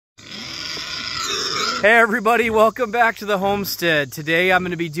Hey everybody, welcome back to the homestead. Today I'm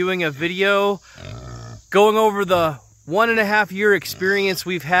going to be doing a video going over the 1.5 year experience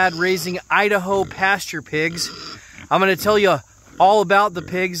we've had raising Idaho pasture pigs. I'm going to tell you all about the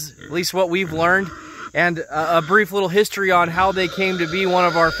pigs, at least what we've learned, and a brief little history on how they came to be one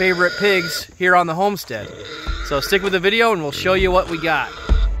of our favorite pigs here on the homestead. So stick with the video and we'll show you what we got.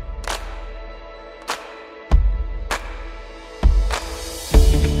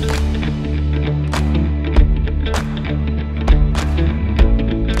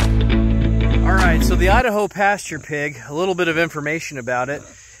 So the Idaho Pasture Pig, a little bit of information about it.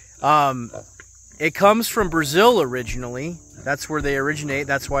 It comes from Brazil originally. That's where they originate.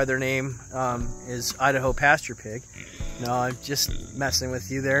 That's why their name is Idaho Pasture Pig. No, I'm just messing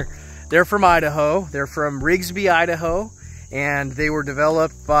with you there. They're from Idaho. They're from Rigsby, Idaho. And they were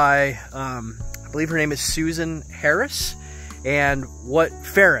developed by, I believe her name is Susan Harris. And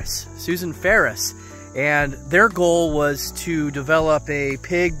Susan Ferris. And their goal was to develop a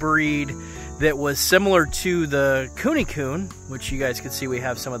pig breed that was similar to the Kune Kune, which you guys can see we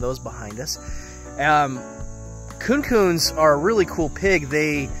have some of those behind us. Kune Kunes are a really cool pig.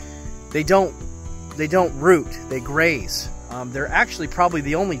 They don't root, they graze. They're actually probably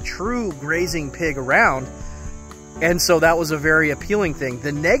the only true grazing pig around, and so that was a very appealing thing.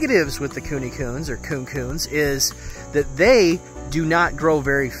 The negatives with the Kune Kunes or Kune Kunes is that they do not grow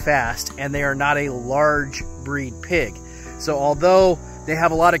very fast and they are not a large breed pig. So although they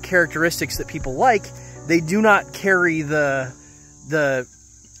have a lot of characteristics that people like, they do not carry the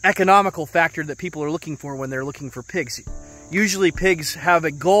economical factor that people are looking for when they're looking for pigs. Usually pigs have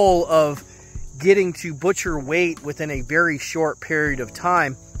a goal of getting to butcher weight within a very short period of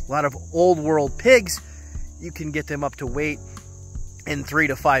time. A lot of old world pigs, you can get them up to weight in 3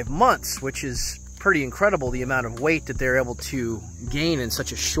 to 5 months, which is pretty incredible, the amount of weight that they're able to gain in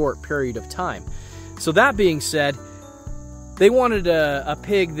such a short period of time. So that being said, they wanted a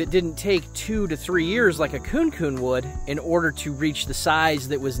pig that didn't take 2 to 3 years like a Kune Kune would in order to reach the size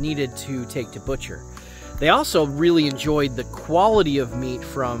that was needed to take to butcher. They also really enjoyed the quality of meat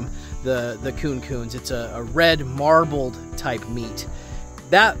from the Kune Kunes. It's a red marbled type meat.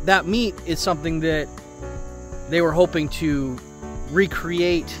 That meat is something that they were hoping to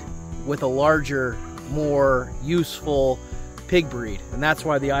recreate with a larger, more useful pig breed. And that's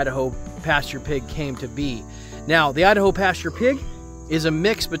why the Idaho Pasture Pig came to be. Now, the Idaho Pasture Pig is a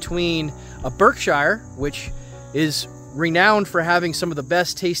mix between a Berkshire, which is renowned for having some of the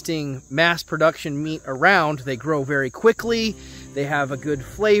best tasting mass production meat around. They grow very quickly, they have a good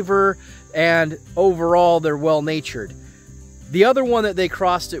flavor, and overall they're well-natured. The other one that they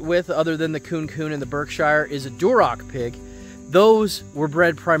crossed it with, other than the Kune Kune and the Berkshire, is a Duroc pig. Those were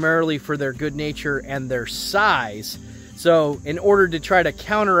bred primarily for their good nature and their size. So in order to try to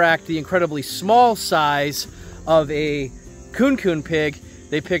counteract the incredibly small size of a Kune Kune pig,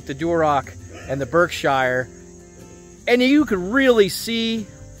 they picked the Duroc and the Berkshire, and you can really see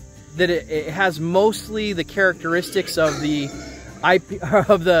that it has mostly the characteristics of the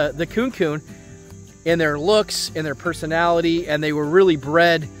Kune Kune in their looks, in their personality, and they were really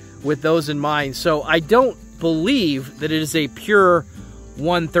bred with those in mind. So I don't believe that it is a pure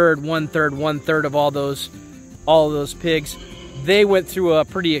 1/3, 1/3, 1/3 of all those pigs. They went through a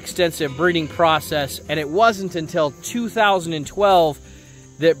pretty extensive breeding process, and it wasn't until 2012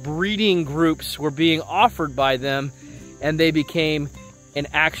 that breeding groups were being offered by them, and they became an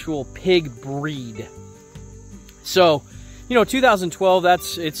actual pig breed. So, you know, 2012,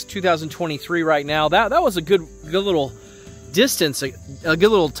 it's 2023 right now. That was a good little distance, a good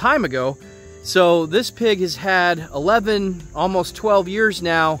little time ago. So this pig has had 11, almost 12 years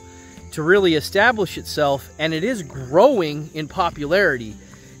now to really establish itself, and it is growing in popularity.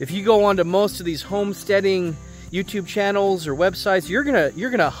 If you go onto most of these homesteading YouTube channels or websites, you're gonna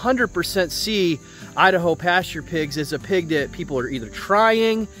 100% see Idaho Pasture Pigs as a pig that people are either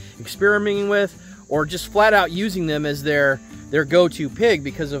trying, experimenting with, or just flat out using them as their go-to pig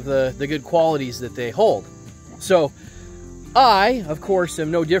because of the good qualities that they hold. So I, of course, am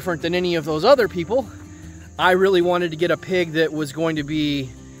no different than any of those other people. I really wanted to get a pig that was going to be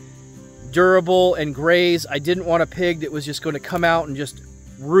durable and graze. I didn't want a pig that was just going to come out and just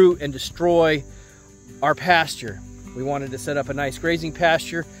root and destroy our pasture. We wanted to set up a nice grazing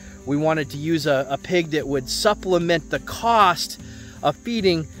pasture. We wanted to use a pig that would supplement the cost of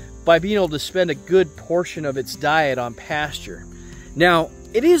feeding by being able to spend a good portion of its diet on pasture. Now,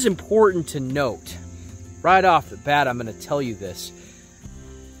 it is important to note, right off the bat, I'm going to tell you this.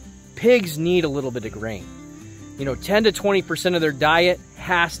 Pigs need a little bit of grain. You know, 10 to 20% of their diet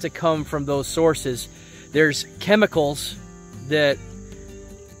has to come from those sources. There's chemicals that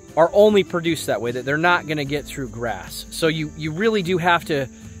are only produced that way, that they're not going to get through grass. So you really do have to,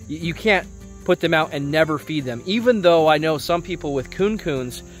 you can't put them out and never feed them. Even though I know some people with Kune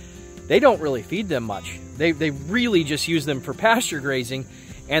Kunes, they don't really feed them much. They really just use them for pasture grazing,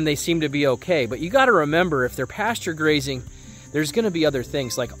 and they seem to be okay. But you got to remember, if they're pasture grazing, there's going to be other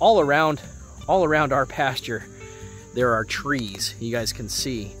things. Like all around our pasture, there are trees, you guys can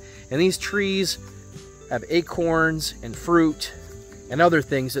see. And these trees have acorns and fruit and other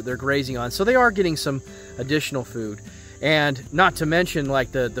things that they're grazing on. So they are getting some additional food. And not to mention,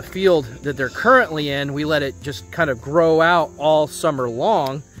 like the field that they're currently in, we let it just kind of grow out all summer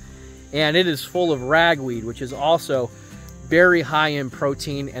long. And it is full of ragweed, which is also very high in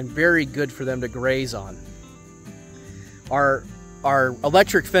protein and very good for them to graze on. Our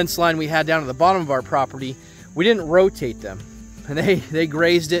electric fence line we had down at the bottom of our property, we didn't rotate them. And they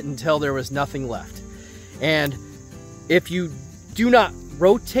grazed it until there was nothing left. And if you do not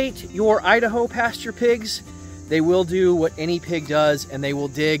rotate your Idaho pasture pigs, they will do what any pig does, and they will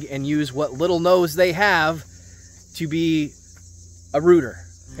dig and use what little nose they have to be a rooter.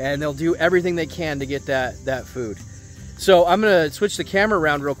 And they'll do everything they can to get that food. So I'm gonna switch the camera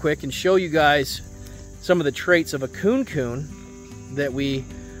around real quick and show you guys some of the traits of a Kune Kune that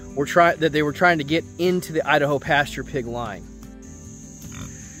they were trying to get into the Idaho pasture pig line.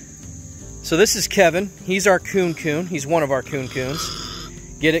 So this is Kevin. He's our Kune Kune. He's one of our Kune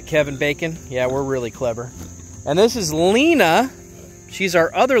Kunes. Get it, Kevin Bacon? Yeah, we're really clever. And this is Lena. She's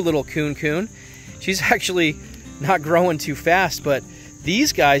our other little Kune Kune. She's actually not growing too fast, but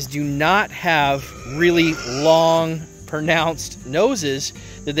these guys do not have really long, pronounced noses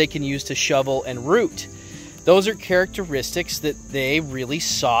that they can use to shovel and root. Those are characteristics that they really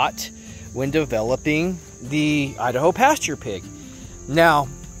sought when developing the Idaho pasture pig. Now,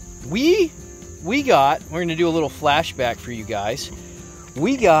 we're going to do a little flashback for you guys.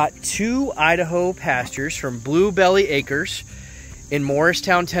 We got 2 Idaho pastures from Blue Belly Acres in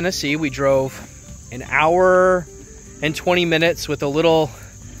Morristown, Tennessee. We drove an hour and 20 minutes with a little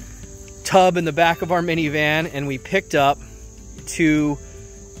tub in the back of our minivan, and we picked up 2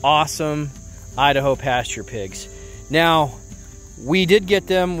 awesome Idaho pasture pigs. Now, we did get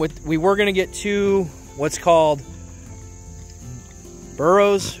them with, we were going to get 2 what's called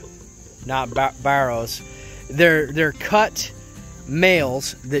burros, not barrows. They're cut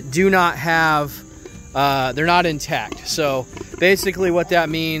males that do not have, they're not intact. So basically what that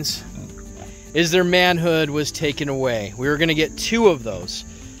means is their manhood was taken away. We were going to get 2 of those.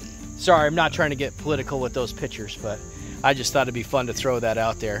 Sorry, I'm not trying to get political with those pictures, but I just thought it'd be fun to throw that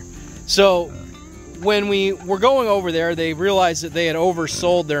out there. So when we were going over there, they realized that they had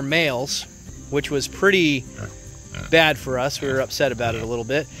oversold their males, which was pretty bad for us. We were upset about it a little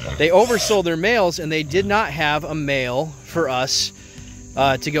bit. They oversold their males, and they did not have a male for us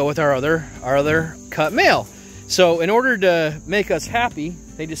to go with our other cut male. So in order to make us happy,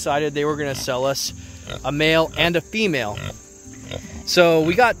 they decided they were going to sell us a male and a female. So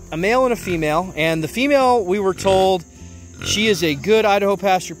we got a male and a female, and the female, we were told, she is a good Idaho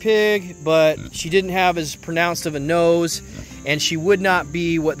pasture pig, but she didn't have as pronounced of a nose, and she would not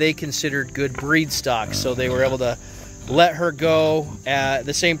be what they considered good breed stock. So they were able to let her go at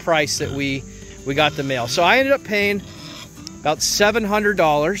the same price that we got the male. So I ended up paying about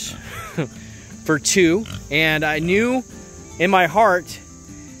 $700 for 2, and I knew in my heart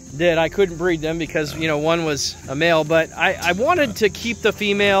that I couldn't breed them because, you know, one was a male, but I wanted to keep the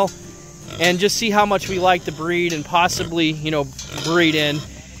female and just see how much we like the breed and possibly, you know, breed in.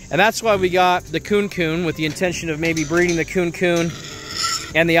 And that's why we got the Kune Kune, with the intention of maybe breeding the Kune Kune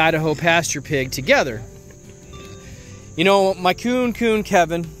and the Idaho pasture pig together. You know, my Kune Kune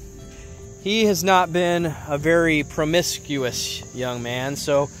Kevin, he has not been a very promiscuous young man,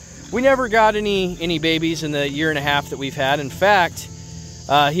 so we never got any babies in the 1.5 years that we've had. In fact,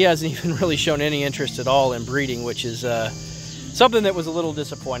 he hasn't even really shown any interest at all in breeding, which is something that was a little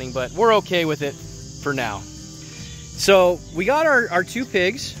disappointing, but we're okay with it for now. So we got our 2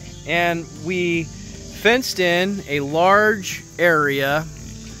 pigs, and we fenced in a large area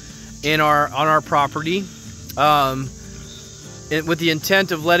on our property with the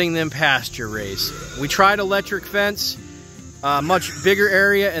intent of letting them pasture raise. We tried electric fence, much bigger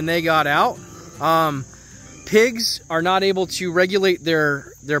area, and they got out. Pigs are not able to regulate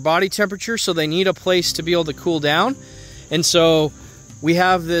their body temperature, so they need a place to be able to cool down. And so we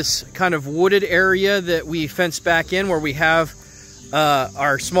have this kind of wooded area that we fenced back in, where we have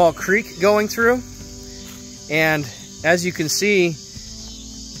our small creek going through. And as you can see,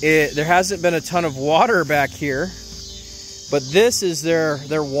 there hasn't been a ton of water back here, but this is their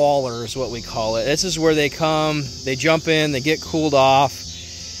waller is what we call it. This is where they come, they jump in, they get cooled off.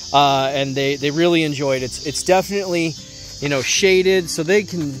 and they really enjoyed it. It's definitely, you know, shaded, so they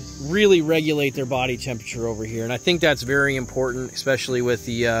can really regulate their body temperature over here, and I think that's very important, especially with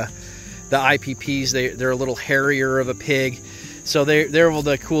the IPPs. They're a little hairier of a pig, so they're able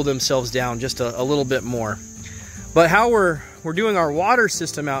to cool themselves down just a little bit more. But how we're doing our water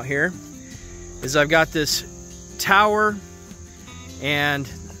system out here is I've got this tower, and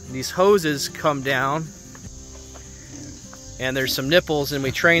these hoses come down, and there's some nipples, and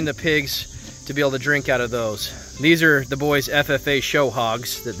we train the pigs to be able to drink out of those. These are the boys' FFA show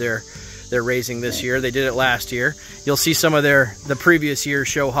hogs that they're raising this year. They did it last year. You'll see some of the previous year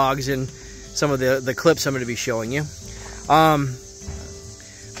show hogs in some of the clips I'm going to be showing you.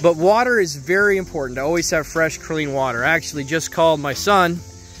 But water is very important. I always have fresh, clean water. I actually just called my son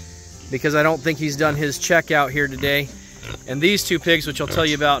because I don't think he's done his check out here today. And these two pigs, which I'll tell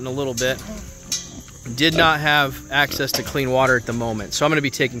you about in a little bit, did not have access to clean water at the moment. So I'm going to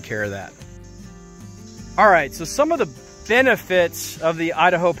be taking care of that. All right, so some of the benefits of the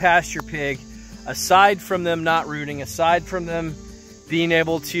Idaho Pasture Pig, aside from them not rooting, aside from them being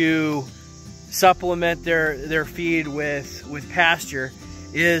able to supplement their feed with pasture,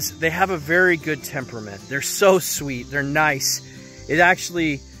 is they have a very good temperament. They're so sweet, they're nice. It's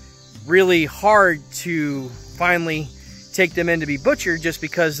actually really hard to finally take them in to be butchered just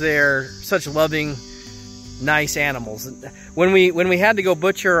because they're such loving, nice animals. When we had to go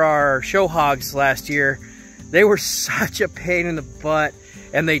butcher our show hogs last year, they were such a pain in the butt,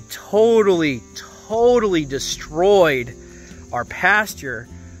 and they totally destroyed our pasture.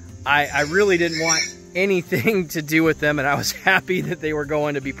 I really didn't want anything to do with them, and I was happy that they were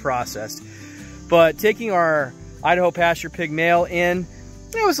going to be processed. But taking our Idaho Pasture Pig male in,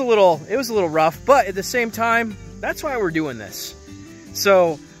 it was a little rough, but at the same time, that's why we're doing this.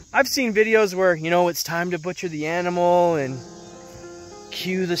 So I've seen videos where, you know, it's time to butcher the animal and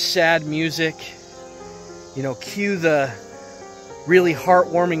cue the sad music, you know, cue the really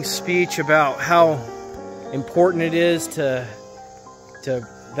heartwarming speech about how important it is to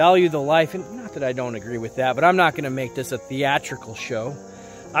value the life. And not that I don't agree with that, but I'm not going to make this a theatrical show.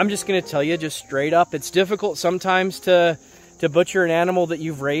 I'm just going to tell you just straight up, it's difficult sometimes to butcher an animal that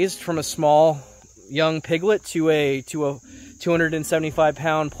you've raised from a small young piglet to a 275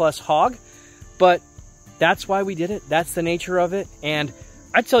 pound plus hog, but that's why we did it. That's the nature of it. And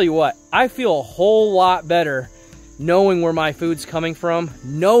I tell you what, I feel a whole lot better knowing where my food's coming from,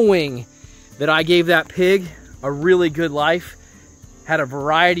 knowing that I gave that pig a really good life, had a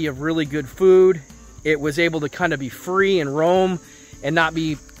variety of really good food. It was able to kind of be free and roam and not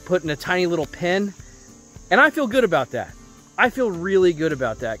be put in a tiny little pen. And I feel good about that. I feel really good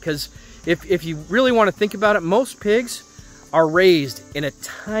about that, because if you really want to think about it, most pigs are raised in a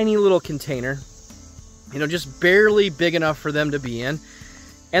tiny little container, you know, just barely big enough for them to be in.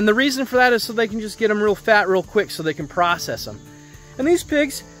 And the reason for that is so they can just get them real fat real quick so they can process them. And these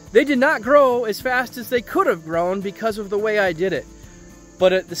pigs, they did not grow as fast as they could have grown because of the way I did it.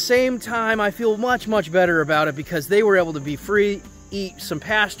 But at the same time, I feel much better about it because they were able to be free, eat some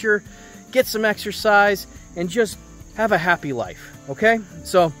pasture, get some exercise, and just have a happy life, okay?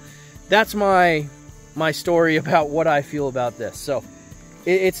 So that's my story about what I feel about this. So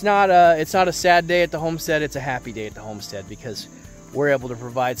it's not a sad day at the homestead, it's a happy day at the homestead, because we're able to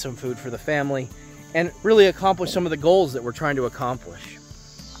provide some food for the family and really accomplish some of the goals that we're trying to accomplish.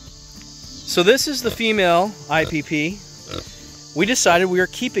 So this is the female IPP. We decided we are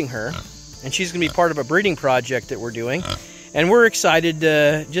keeping her, and she's going to be part of a breeding project that we're doing. And we're excited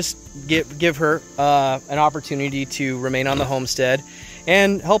to just give her an opportunity to remain on the homestead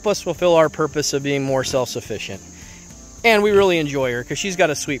and help us fulfill our purpose of being more self-sufficient. And we really enjoy her because she's got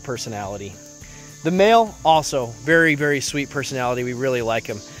a sweet personality. The male, also, very sweet personality. We really like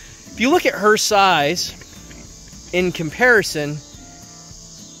him. If you look at her size in comparison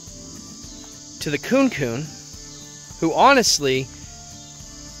to the Kune Kune, who honestly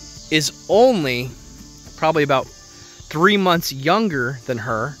is only probably about 3 months younger than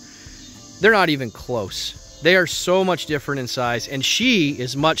her, they're not even close. They are so much different in size, and she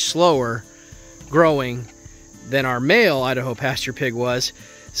is much slower growing than our male Idaho Pasture Pig was.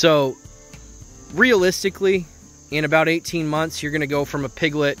 So realistically, in about 18 months, you're going to go from a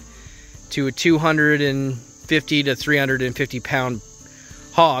piglet to a 250 to 350 pound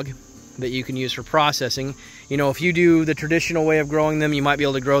hog that you can use for processing. You know, if you do the traditional way of growing them, you might be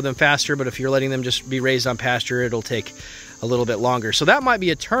able to grow them faster, but if you're letting them just be raised on pasture, it'll take a little bit longer. So that might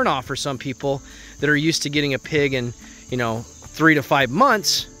be a turnoff for some people that are used to getting a pig in, you know, 3 to 5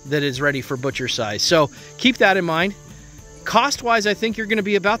 months that is ready for butcher size. So keep that in mind. Cost-wise, I think you're going to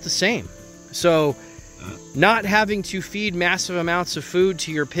be about the same. So not having to feed massive amounts of food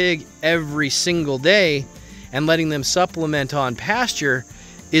to your pig every single day and letting them supplement on pasture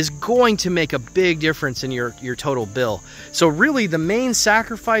is going to make a big difference in your total bill. So really the main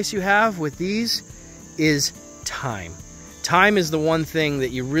sacrifice you have with these is time. Time is the one thing that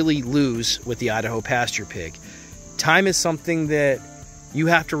you really lose with the Idaho Pasture Pig. Time is something that you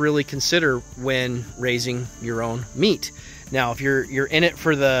have to really consider when raising your own meat. Now, if you're in it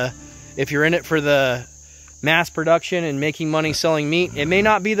for the mass production and making money selling meat, it may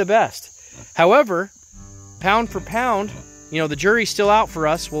not be the best. However, pound for pound, you know, the jury's still out for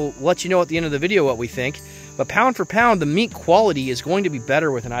us. We'll let you know at the end of the video what we think. But pound for pound, the meat quality is going to be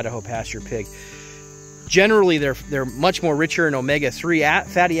better with an Idaho Pasture Pig. Generally, they're much more richer in omega-3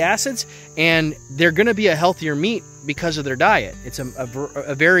 fatty acids, and they're going to be a healthier meat because of their diet. It's a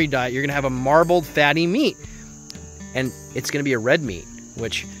varied diet. You're going to have a marbled fatty meat, and it's going to be a red meat,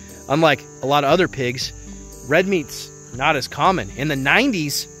 which, unlike a lot of other pigs, red meat's not as common. In the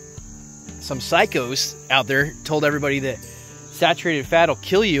 90s, some psychos out there told everybody that saturated fat will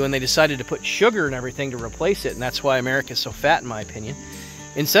kill you, and they decided to put sugar and everything to replace it, and that's why America's so fat, in my opinion.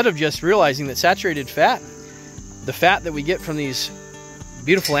 Instead of just realizing that saturated fat, the fat that we get from these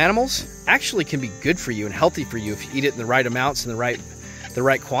beautiful animals, actually can be good for you and healthy for you if you eat it in the right amounts and the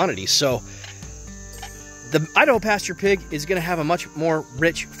right quantities. So the Idaho Pasture Pig is going to have a much more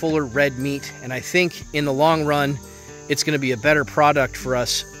rich, fuller red meat, and I think in the long run, it's going to be a better product for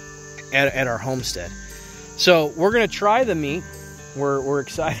us at our homestead. So we're going to try the meat. We're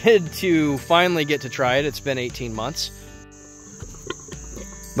excited to finally get to try it. It's been 18 months.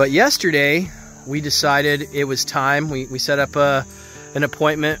 But yesterday, we decided it was time. We set up an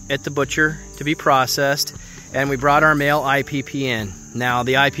appointment at the butcher to be processed, and we brought our male IPP in. Now,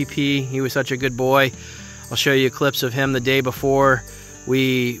 the IPP, he was such a good boy. I'll show you clips of him the day before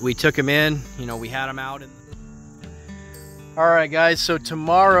we took him in. You know, we had him out. All right, guys, so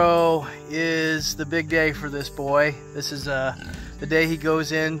tomorrow is the big day for this boy. This is the day he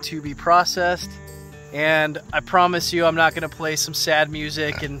goes in to be processed. And I promise you I'm not going to play some sad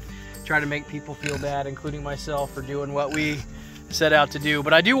music and try to make people feel bad, including myself, for doing what we set out to do.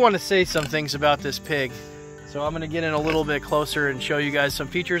 But I do want to say some things about this pig. So I'm going to get in a little bit closer and show you guys some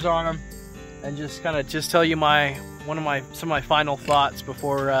features on him, and just kind of tell you some of my final thoughts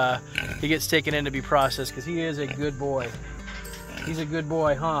before he gets taken in to be processed, because he is a good boy. He's a good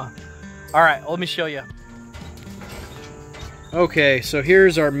boy, huh? All right, let me show you. Okay, so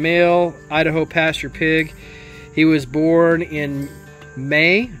here's our male Idaho Pasture Pig. He was born in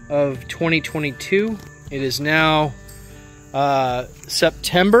May of 2022. It is now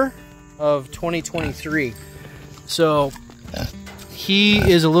September of 2023. So he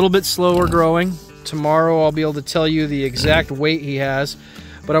is a little bit slower growing. Tomorrow I'll be able to tell you the exact weight he has.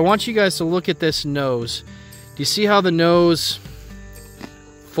 But I want you guys to look at this nose. Do you see how the nose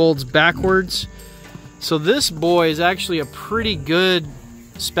folds backwards? So this boy is actually a pretty good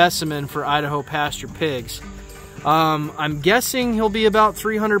specimen for Idaho Pasture Pigs. I'm guessing he'll be about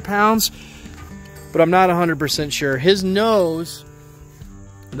 300 pounds, but I'm not 100% sure. His nose,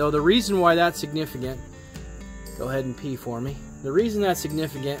 though, the reason why that's significant, go ahead and pee for me. The reason that's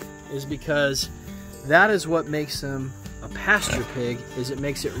significant is because that is what makes him a pasture pig, is it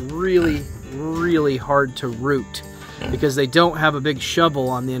makes it really, really hard to root, because they don't have a big shovel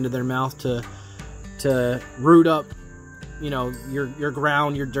on the end of their mouth to root up, you know, your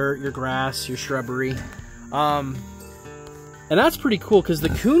ground, your dirt, your grass, your shrubbery. And that's pretty cool, because the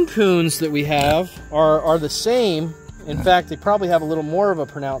Kune Kunes that we have are the same. In fact, they probably have a little more of a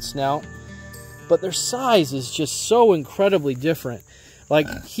pronounced snout, but their size is just so incredibly different. Like,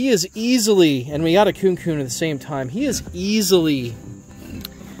 he is easily, and we got a Kune Kune at the same time, he is easily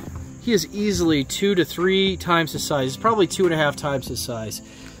 2 to 3 times his size. He's probably 2.5 times his size.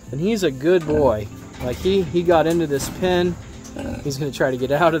 And he's a good boy. Like, he got into this pen. He's going to try to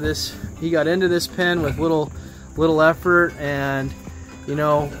get out of this. He got into this pen with little effort, and you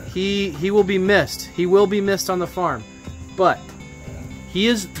know, he will be missed. He will be missed on the farm. But he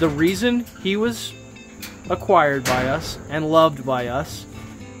is the reason he was acquired by us and loved by us,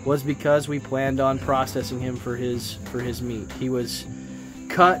 was because we planned on processing him for his meat. He was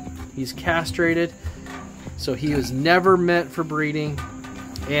cut, he's castrated, so he was never meant for breeding.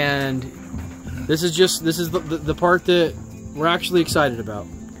 And this is the part that we're actually excited about,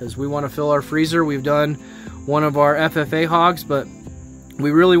 because we want to fill our freezer. We've done one of our FFA hogs, but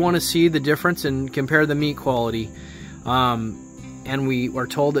we really want to see the difference and compare the meat quality. And we are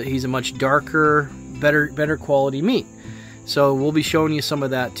told that he's a much darker, better quality meat. So we'll be showing you some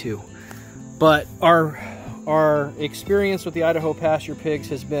of that too. But our experience with the Idaho Pasture Pigs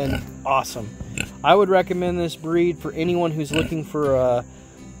has been awesome. I would recommend this breed for anyone who's looking for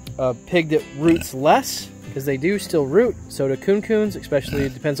a pig that roots less, because they do still root. So do Kune Kunes, especially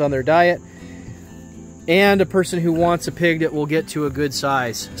it depends on their diet. And a person who wants a pig that will get to a good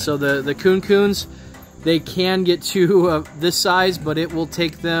size. So the Kune Kunes, they can get to this size, but it will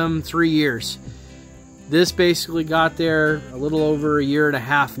take them 3 years. This basically got there a little over a year and a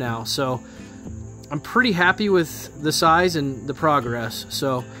half now. So I'm pretty happy with the size and the progress.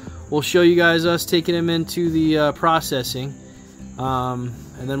 So we'll show you guys us taking him into the processing.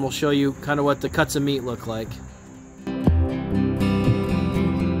 And then we'll show you kind of what the cuts of meat look like.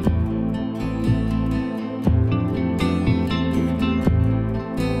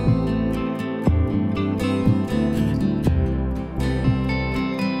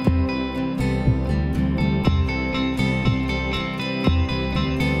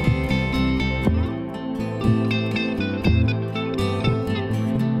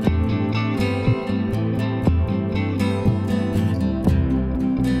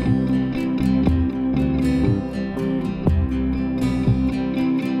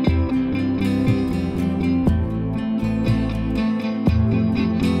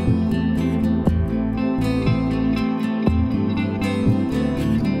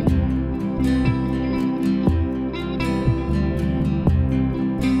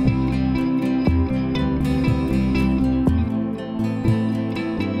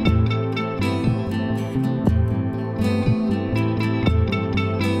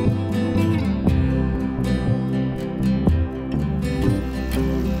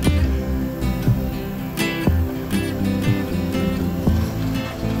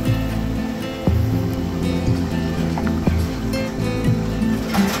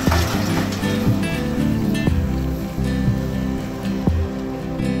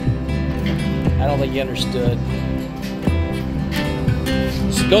 I don't think you understood.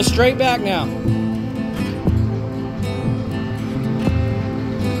 Just go straight back now.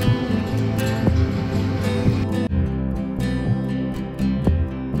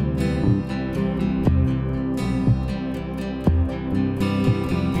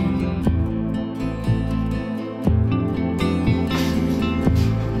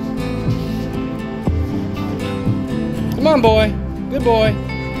 Come on, boy. Good boy.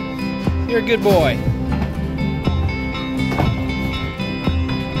 You're a good boy.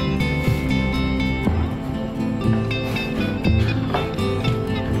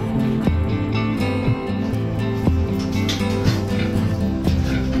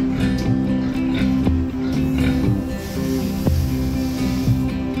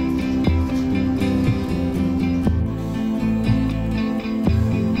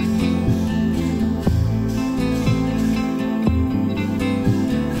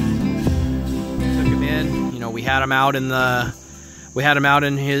 We had him out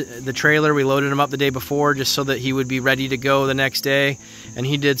in the trailer. We loaded him up the day before just so that he would be ready to go the next day, and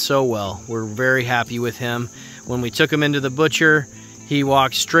he did so well. We're very happy with him. When we took him into the butcher, he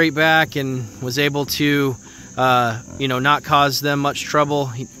walked straight back and was able to not cause them much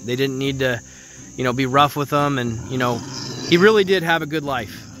trouble. They didn't need to be rough with them, and he really did have a good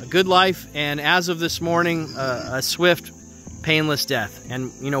life, and as of this morning, a swift, painless death,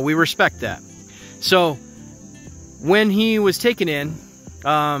 and we respect that. So when he was taken in,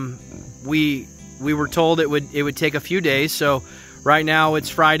 we were told it would take a few days. So right now it's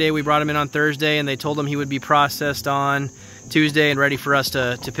Friday. We brought him in on Thursday, and they told him he would be processed on Tuesday and ready for us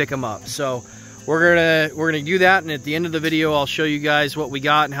to pick him up. So we're gonna do that, and at the end of the video, I'll show you guys what we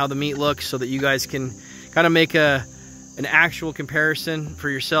got and how the meat looks, so that you guys can kind of make an actual comparison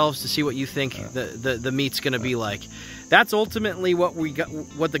for yourselves to see what you think the meat's gonna be like. That's ultimately what we got.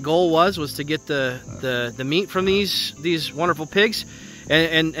 What the goal was to get the meat from these wonderful pigs,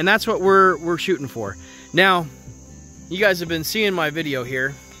 and that's what we're shooting for. Now, you guys have been seeing my video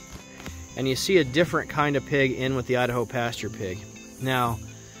here, and you see a different kind of pig in with the Idaho Pasture Pig. Now,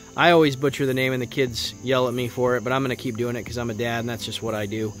 I always butcher the name, and the kids yell at me for it, but I'm gonna keep doing it because I'm a dad, and that's just what I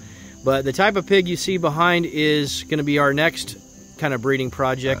do. But the type of pig you see behind is gonna be our next kind of breeding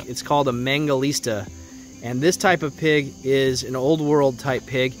project. It's called a Mangalista. And this type of pig is an old world type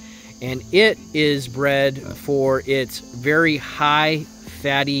pig, and it is bred for its very high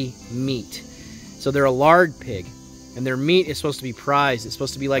fatty meat. So they're a lard pig, and their meat is supposed to be prized. It's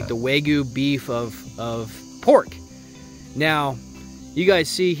supposed to be like the Wagyu beef of pork. Now, you guys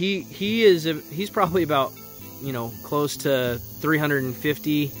see he's probably about close to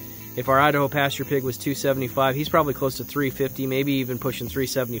 350. If our Idaho Pasture Pig was 275, he's probably close to 350, maybe even pushing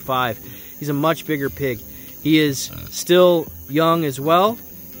 375. He's a much bigger pig. He is still young as well.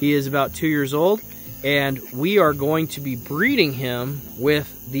 He is about 2 years old, and we are going to be breeding him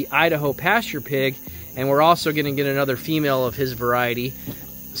with the Idaho Pasture Pig, and we're also going to get another female of his variety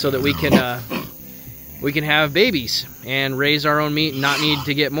so that we can have babies and raise our own meat and not need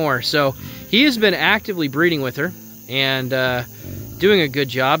to get more. So he has been actively breeding with her and doing a good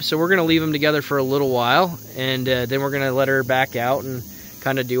job. So we're going to leave them together for a little while, and then we're going to let her back out and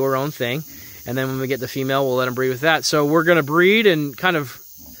kind of do her own thing. And then when we get the female, we'll let them breed with that. So we're going to breed and kind of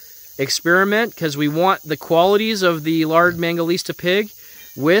experiment because we want the qualities of the large Mangalitsa pig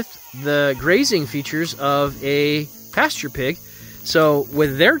with the grazing features of a pasture pig. So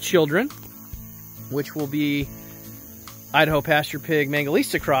with their children, which will be Idaho Pasture Pig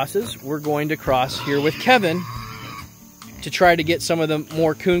Mangalitsa crosses, we're going to cross here with Kevin to try to get some of the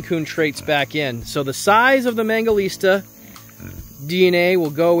more Kune Kune traits back in. So the size of the Mangalitsa DNA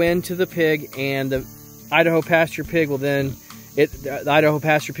will go into the pig, and the Idaho Pasture Pig will then, the Idaho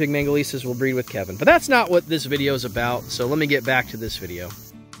Pasture Pig Mangalisas will breed with Kevin. But that's not what this video is about, so let me get back to this video.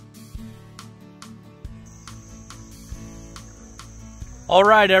 All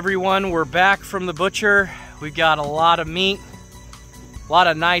right, everyone, we're back from the butcher. We've got a lot of meat, a lot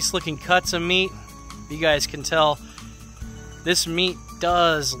of nice looking cuts of meat. You guys can tell this meat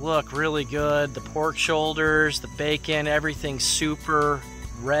does look really good. The pork shoulders, the bacon, everything's super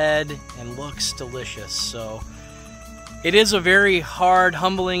red and looks delicious. So it is a very hard,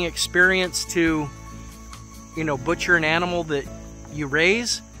 humbling experience to, you know, butcher an animal that you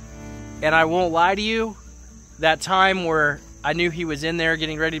raise. And I won't lie to you, that time where I knew he was in there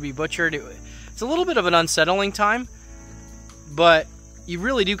getting ready to be butchered, it's a little bit of an unsettling time, but you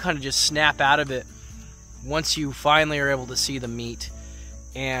really do kind of just snap out of it once you finally are able to see the meat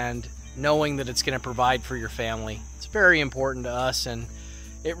and knowing that it's going to provide for your family. It's very important to us, and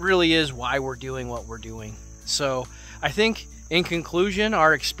it really is why we're doing what we're doing. So I think in conclusion,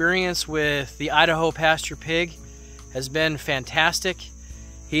 our experience with the Idaho Pasture Pig has been fantastic.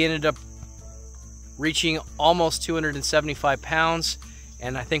 He ended up reaching almost 275 pounds,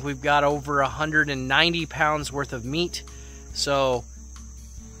 and I think we've got over 190 pounds worth of meat. So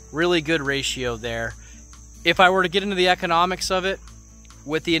really good ratio there. If I were to get into the economics of it,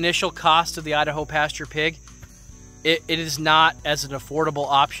 with the initial cost of the Idaho Pasture Pig, it is not as an affordable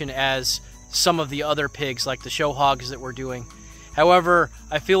option as some of the other pigs like the show hogs that we're doing. However,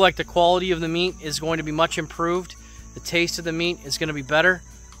 I feel like the quality of the meat is going to be much improved. The taste of the meat is going to be better.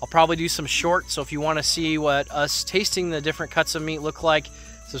 I'll probably do some shorts, so if you want to see what us tasting the different cuts of meat look like,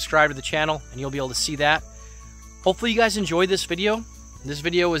 subscribe to the channel and you'll be able to see that. Hopefully you guys enjoyed this video. This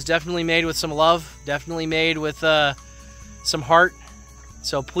video was definitely made with some love, definitely made with some heart.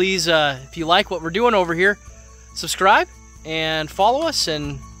 So please, if you like what we're doing over here, subscribe and follow us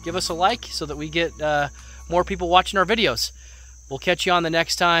and give us a like so that we get more people watching our videos. We'll catch you on the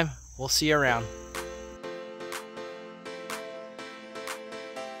next time. We'll see you around.